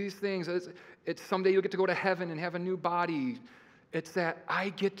that, do these things. It's someday you'll get to go to heaven and have a new body. It's that I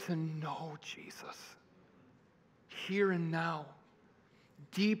get to know Jesus here and now,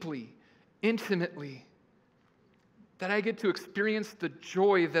 deeply, intimately, that I get to experience the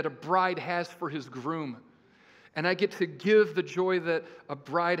joy that a bride has for his groom. And I get to give the joy that a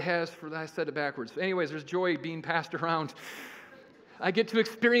bride has for, I said it backwards. Anyways, there's joy being passed around. I get to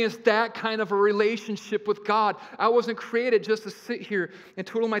experience that kind of a relationship with God. I wasn't created just to sit here and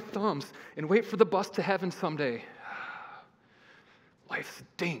twiddle my thumbs and wait for the bus to heaven someday. Life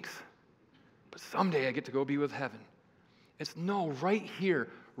stinks, but someday I get to go be with heaven. It's no, right here,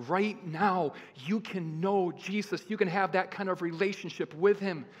 right now, you can know Jesus. You can have that kind of relationship with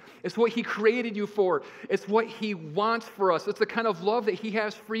him. It's what he created you for. It's what he wants for us. It's the kind of love that he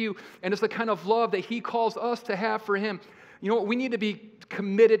has for you, and it's the kind of love that he calls us to have for him. You know what? We need to be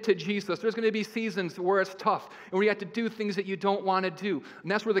committed to Jesus. There's going to be seasons where it's tough and where you have to do things that you don't want to do. And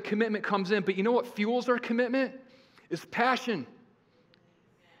that's where the commitment comes in. But you know what fuels our commitment? Is passion.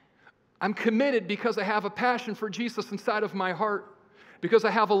 I'm committed because I have a passion for Jesus inside of my heart. Because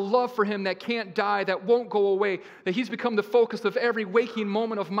I have a love for him that can't die, that won't go away, that he's become the focus of every waking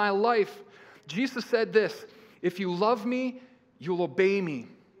moment of my life. Jesus said this, if you love me, you'll obey me.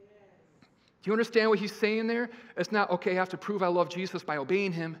 Do you understand what he's saying there? It's not, okay, I have to prove I love Jesus by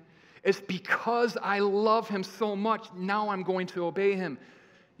obeying him. It's because I love him so much, now I'm going to obey him.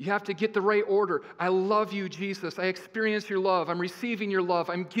 You have to get the right order. I love you, Jesus. I experience your love. I'm receiving your love.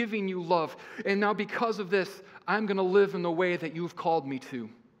 I'm giving you love. And now because of this, I'm going to live in the way that you've called me to.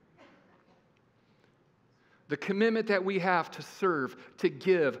 The commitment that we have to serve, to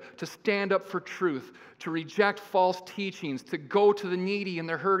give, to stand up for truth, to reject false teachings, to go to the needy and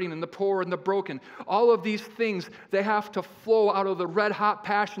the hurting and the poor and the broken, all of these things, they have to flow out of the red-hot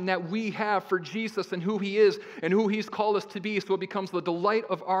passion that we have for Jesus and who he is and who he's called us to be, so it becomes the delight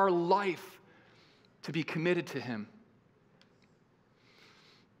of our life to be committed to him.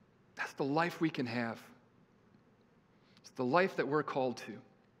 That's the life we can have. It's the life that we're called to. And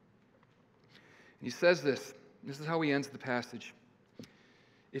he says this. This is how he ends the passage.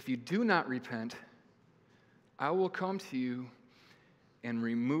 If you do not repent, I will come to you and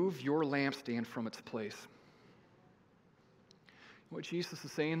remove your lampstand from its place. What Jesus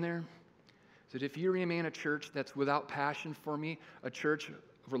is saying there is that if you remain a church that's without passion for me, a church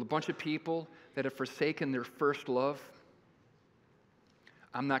with a bunch of people that have forsaken their first love,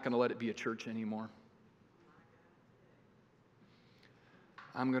 I'm not going to let it be a church anymore.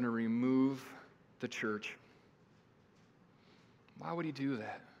 I'm going to remove the church. Why would he do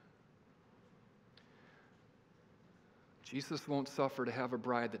that? Jesus won't suffer to have a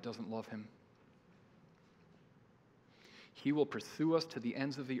bride that doesn't love him. He will pursue us to the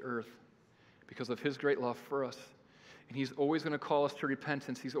ends of the earth because of his great love for us. And he's always going to call us to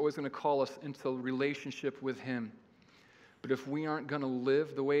repentance. He's always going to call us into a relationship with him. But if we aren't going to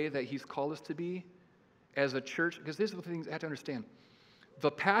live the way that he's called us to be as a church, because these are the things I have to understand. The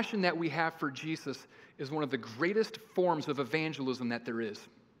passion that we have for Jesus is one of the greatest forms of evangelism that there is.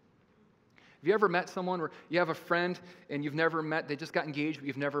 Have you ever met someone where you have a friend and you've never met, they just got engaged, but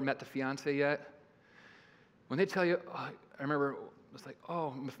you've never met the fiance yet? When they tell you, I remember, it's like,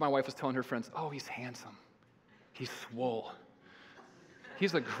 if my wife was telling her friends, he's handsome. He's swole.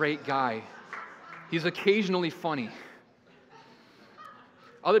 He's a great guy. He's occasionally funny.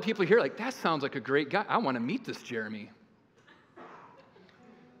 Other people hear like, that sounds like a great guy. I want to meet this Jeremy.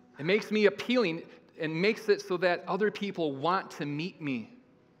 It makes me appealing and makes it so that other people want to meet me.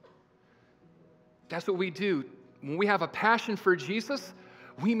 That's what we do. When we have a passion for Jesus,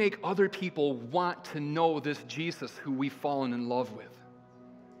 we make other people want to know this Jesus who we've fallen in love with.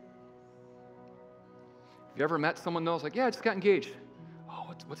 Have you ever met someone else like, yeah, I just got engaged.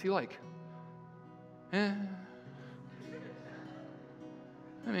 Oh, what's he like? I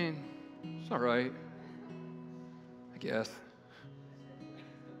mean, it's all right. guess.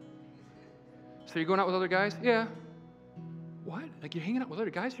 So you're going out with other guys? Yeah. What? Like you're hanging out with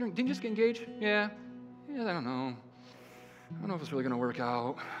other guys? Didn't you just get engaged? Yeah. Yeah, I don't know. I don't know if it's really going to work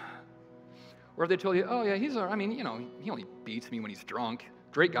out. Or if they told you, oh yeah, he only beats me when he's drunk.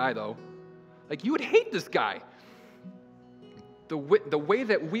 Great guy though. Like you would hate this guy. The way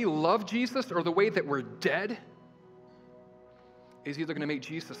that we love Jesus or the way that we're dead is either going to make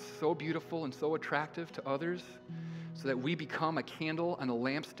Jesus so beautiful and so attractive to others so that we become a candle on a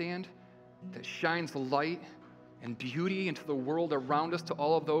lampstand that shines light and beauty into the world around us to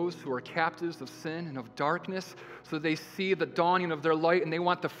all of those who are captives of sin and of darkness, so they see the dawning of their light and they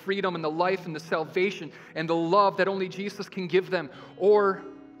want the freedom and the life and the salvation and the love that only Jesus can give them. Or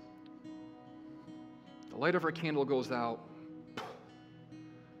the light of our candle goes out,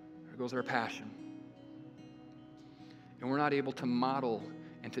 there goes our passion. And we're not able to model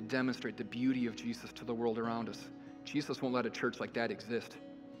and to demonstrate the beauty of Jesus to the world around us. Jesus won't let a church like that exist.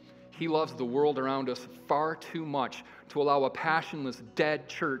 He loves the world around us far too much to allow a passionless, dead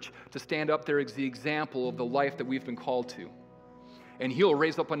church to stand up there as the example of the life that we've been called to. And he'll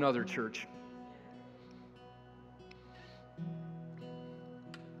raise up another church.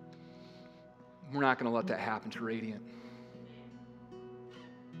 We're not going to let that happen to Radiant.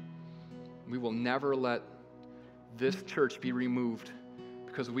 We will never let this church be removed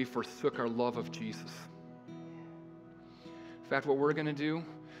because we forsook our love of Jesus. In fact, what we're going to do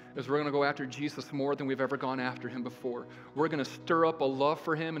is we're going to go after Jesus more than we've ever gone after him before. We're going to stir up a love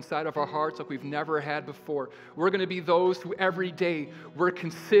for him inside of our hearts like we've never had before. We're going to be those who every day we're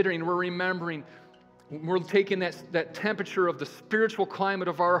considering, we're remembering, we're taking that temperature of the spiritual climate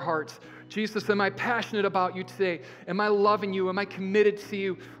of our hearts. Jesus, am I passionate about you today? Am I loving you? Am I committed to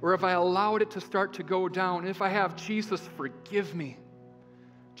you? Or have I allowed it to start to go down? And if I have, Jesus, forgive me.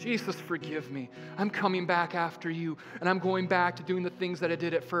 Jesus, forgive me. I'm coming back after you, and I'm going back to doing the things that I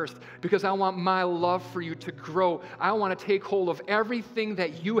did at first because I want my love for you to grow. I want to take hold of everything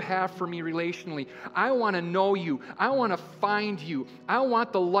that you have for me relationally. I want to know you. I want to find you. I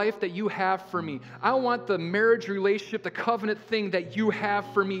want the life that you have for me. I want the marriage relationship, the covenant thing that you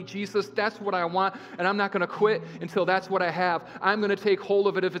have for me. Jesus, that's what I want, and I'm not going to quit until that's what I have. I'm going to take hold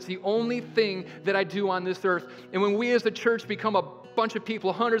of it if it's the only thing that I do on this earth. And when we as a church become a bunch of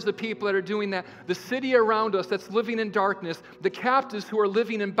people, hundreds of people that are doing that, the city around us that's living in darkness, the captives who are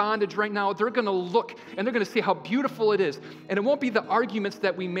living in bondage right now, they're going to look and they're going to see how beautiful it is. And it won't be the arguments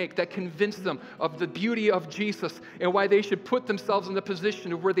that we make that convince them of the beauty of Jesus and why they should put themselves in the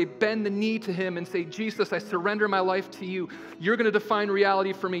position of where they bend the knee to him and say, Jesus, I surrender my life to you. You're going to define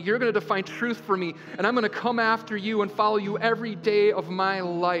reality for me. You're going to define truth for me. And I'm going to come after you and follow you every day of my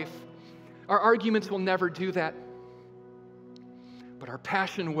life. Our arguments will never do that. But our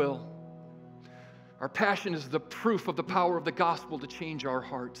passion will. Our passion is the proof of the power of the gospel to change our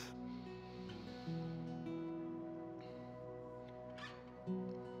hearts.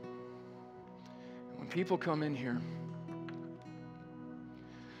 When people come in here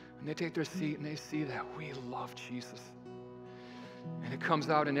and they take their seat and they see that we love Jesus, and it comes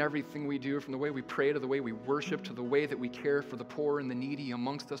out in everything we do, from the way we pray to the way we worship to the way that we care for the poor and the needy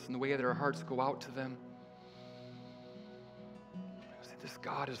amongst us and the way that our hearts go out to them. This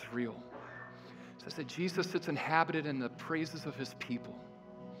God is real. It says that Jesus sits inhabited in the praises of his people.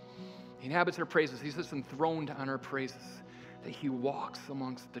 He inhabits our praises. He sits enthroned on our praises. That he walks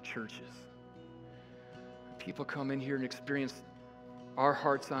amongst the churches. People come in here and experience our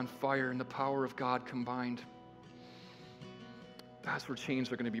hearts on fire and the power of God combined. That's where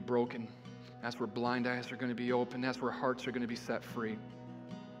chains are going to be broken. That's where blind eyes are going to be opened. That's where hearts are going to be set free.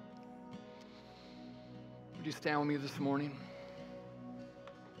 Would you stand with me this morning?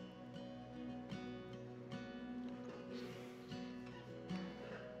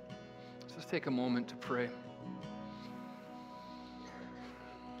 Take a moment to pray.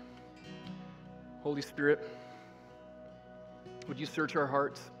 Holy Spirit, would you search our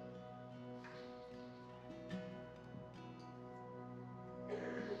hearts?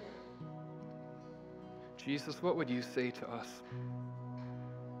 Jesus, what would you say to us?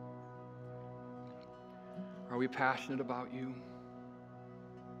 Are we passionate about you?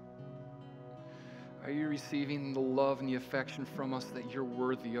 Are you receiving the love and the affection from us that you're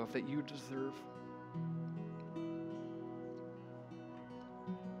worthy of, that you deserve?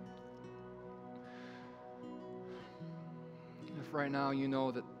 If right now you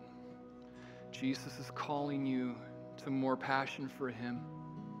know that Jesus is calling you to more passion for him,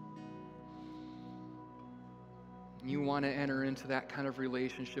 you want to enter into that kind of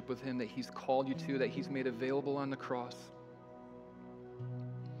relationship with him that he's called you to, that he's made available on the cross,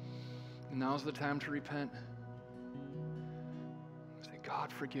 now's the time to repent. God,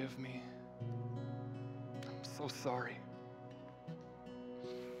 forgive me. I'm so sorry.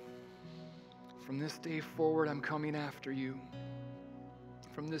 From this day forward, I'm coming after you.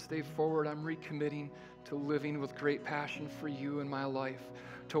 From this day forward, I'm recommitting to living with great passion for you in my life,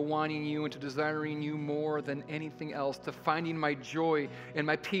 to wanting you and to desiring you more than anything else, to finding my joy and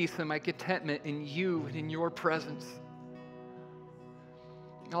my peace and my contentment in you and in your presence.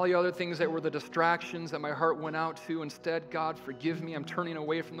 All the other things that were the distractions that my heart went out to, instead, God, forgive me. I'm turning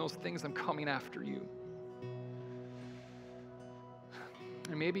away from those things. I'm coming after you.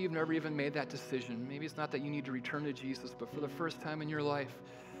 And maybe you've never even made that decision. Maybe it's not that you need to return to Jesus, but for the first time in your life,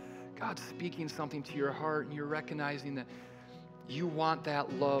 God's speaking something to your heart, and you're recognizing that you want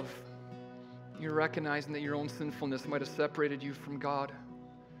that love. You're recognizing that your own sinfulness might have separated you from God.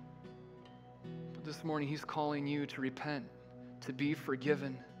 But this morning, He's calling you to repent, to be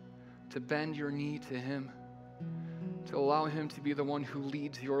forgiven, to bend your knee to Him, to allow Him to be the one who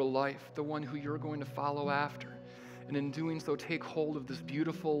leads your life, the one who you're going to follow after. And in doing so, take hold of this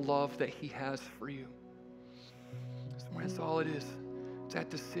beautiful love that He has for you. That's all it is. It's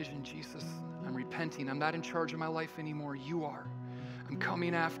that decision, Jesus. I'm repenting. I'm not in charge of my life anymore. You are. I'm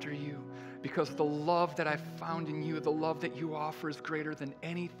coming after you because the love that I found in you, the love that you offer is greater than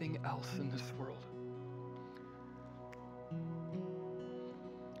anything else in this world.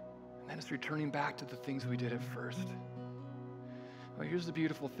 And then it's returning back to the things we did at first. Well, here's the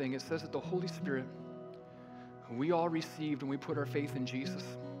beautiful thing. It says that the Holy Spirit, who we all received when we put our faith in Jesus,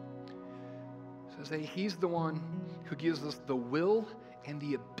 says that He's the one who gives us the will and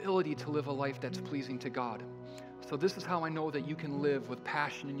the ability to live a life that's pleasing to God. So this is how I know that you can live with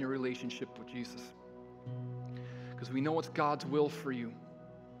passion in your relationship with Jesus. Because we know it's God's will for you.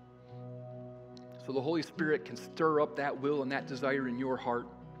 So the Holy Spirit can stir up that will and that desire in your heart.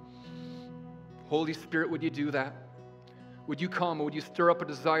 Holy Spirit, would you do that? Would you come? Would you stir up a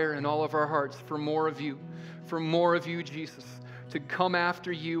desire in all of our hearts for more of you, Jesus, to come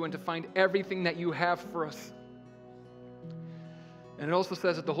after you and to find everything that you have for us? And it also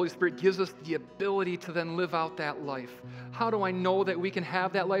says that the Holy Spirit gives us the ability to then live out that life. How do I know that we can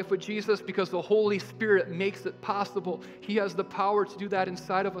have that life with Jesus? Because the Holy Spirit makes it possible. He has the power to do that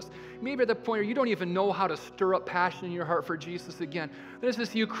inside of us. Maybe at the point where you don't even know how to stir up passion in your heart for Jesus again. This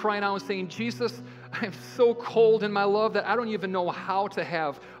is you crying out and saying, Jesus, I'm so cold in my love that I don't even know how to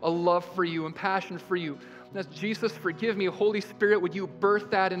have a love for you and passion for you. That's Jesus, forgive me. Holy Spirit, would you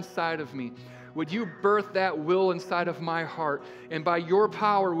birth that inside of me? Would you birth that will inside of my heart? And by your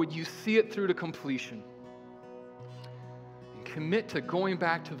power, would you see it through to completion? And commit to going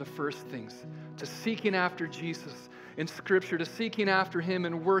back to the first things, to seeking after Jesus in Scripture, to seeking after Him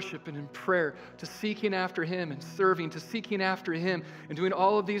in worship and in prayer, to seeking after Him and serving, to seeking after Him and doing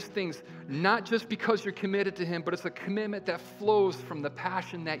all of these things, not just because you're committed to Him, but it's a commitment that flows from the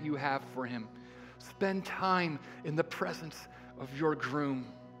passion that you have for Him. Spend time in the presence of your groom.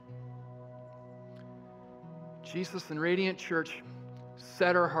 Jesus and Radiant Church,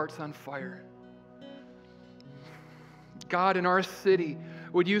 set our hearts on fire. God, in our city,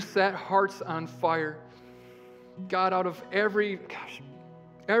 would you set hearts on fire? God, out of every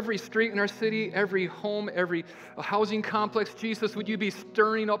street in our city, every home, every housing complex, Jesus, would you be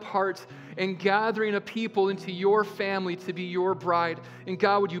stirring up hearts and gathering a people into your family to be your bride? And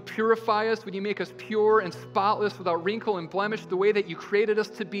God, would you purify us? Would you make us pure and spotless without wrinkle and blemish the way that you created us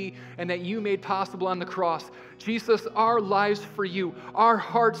to be and that you made possible on the cross? Jesus, our lives for you, our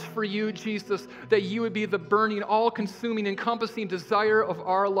hearts for you, Jesus, that you would be the burning, all-consuming, encompassing desire of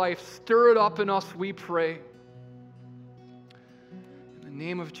our life. Stir it up in us, we pray. In the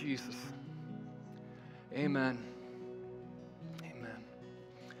name of Jesus, amen. Amen.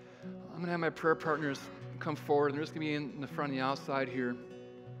 I'm going to have my prayer partners come forward, and they're just going to be in the front and the outside here.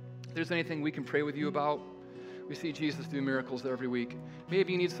 If there's anything we can pray with you about, we see Jesus do miracles every week.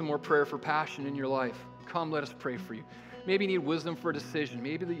 Maybe you need some more prayer for passion in your life. Come, let us pray for you. Maybe you need wisdom for a decision.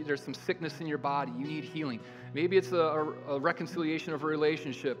 Maybe there's some sickness in your body. You need healing. Maybe it's a reconciliation of a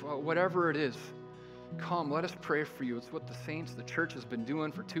relationship. Whatever it is, come, let us pray for you. It's what the saints, the church has been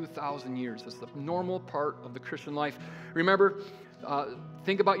doing for 2,000 years. It's the normal part of the Christian life. Remember,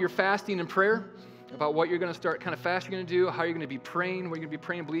 think about your fasting and prayer, about what you're going to start, kind of fast you're going to do, how you're going to be praying, what you're going to be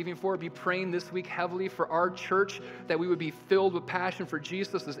praying and believing for. Be praying this week heavily for our church, that we would be filled with passion for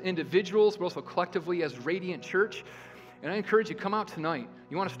Jesus as individuals, but also collectively as Radiant Church. And I encourage you, come out tonight.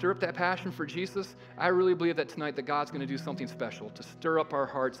 You want to stir up that passion for Jesus? I really believe that tonight that God's going to do something special to stir up our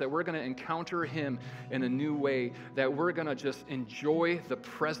hearts, that we're going to encounter Him in a new way, that we're going to just enjoy the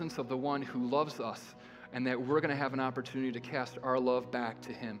presence of the one who loves us, and that we're going to have an opportunity to cast our love back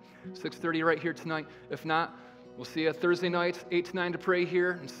to Him. 6:30 right here tonight. If not, We'll see you Thursday nights, 8 to 9 to pray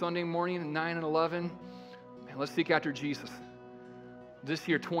here, and Sunday morning, 9 and 11. Man, let's seek after Jesus. This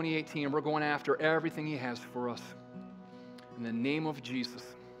year, 2018, we're going after everything he has for us. In the name of Jesus.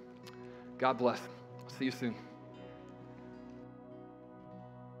 God bless. See you soon.